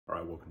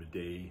right, welcome to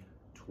day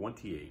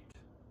 28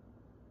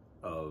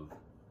 of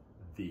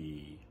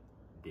the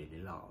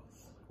Daily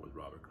Laws with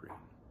Robert Greene.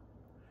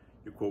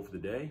 Your quote for the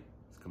day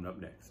is coming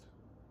up next.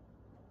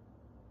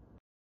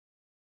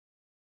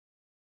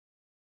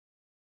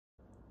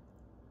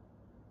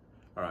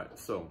 All right,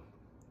 so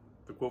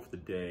the quote for the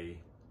day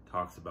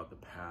talks about the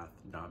path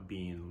not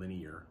being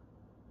linear,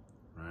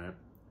 right?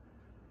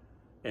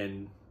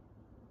 And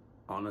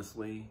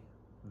honestly,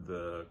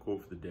 the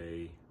quote for the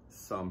day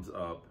sums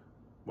up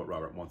what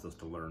Robert wants us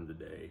to learn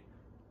today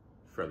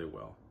fairly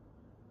well.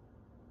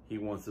 He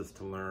wants us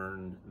to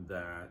learn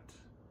that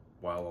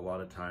while a lot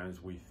of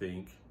times we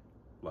think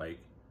like,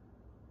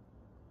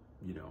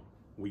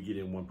 we get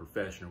in one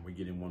profession or we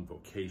get in one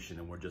vocation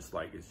and we're just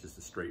like, it's just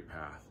a straight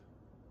path.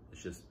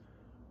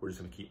 We're just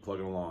gonna keep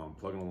plugging along.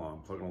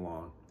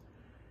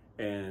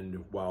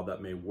 And while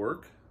that may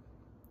work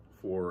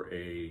for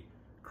a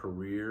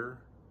career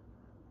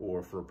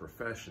or for a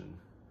profession,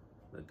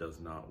 that does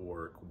not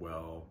work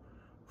well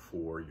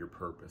for your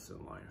purpose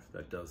in life.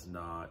 That does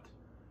not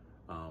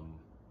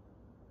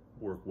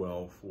work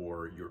well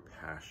for your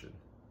passion,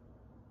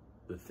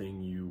 the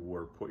thing you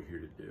were put here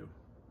to do.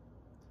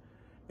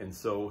 And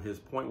so his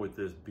point with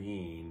this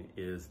being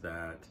is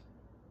that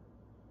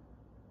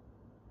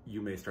you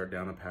may start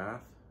down a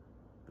path,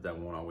 but that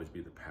won't always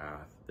be the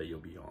path that you'll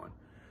be on.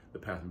 The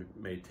path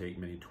may take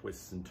many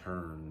twists and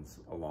turns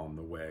along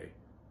the way,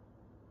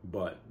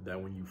 but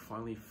that when you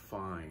finally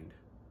find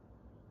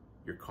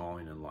your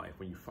calling in life,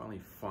 when you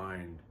finally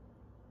find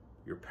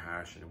your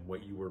passion and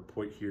what you were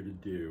put here to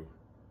do,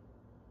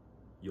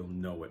 you'll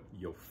know it,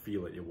 you'll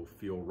feel it, it will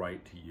feel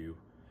right to you,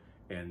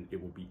 and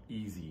it will be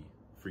easy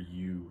for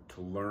you to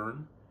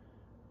learn,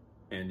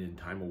 and in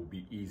time it will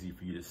be easy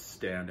for you to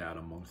stand out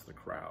amongst the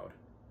crowd.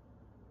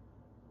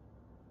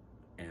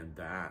 And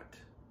that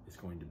is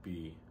going to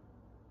be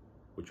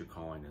what your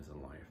calling is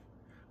in life.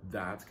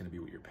 That's going to be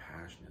what your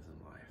passion is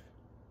in life.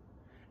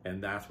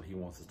 And that's what he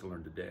wants us to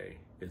learn today,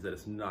 is that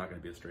it's not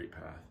going to be a straight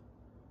path.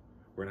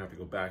 We're going to have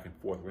to go back and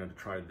forth. We're going to have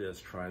to try this,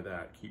 try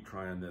that, keep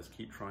trying this,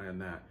 keep trying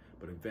that.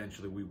 But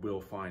eventually we will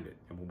find it.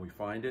 And when we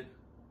find it,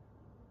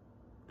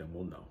 then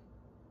we'll know.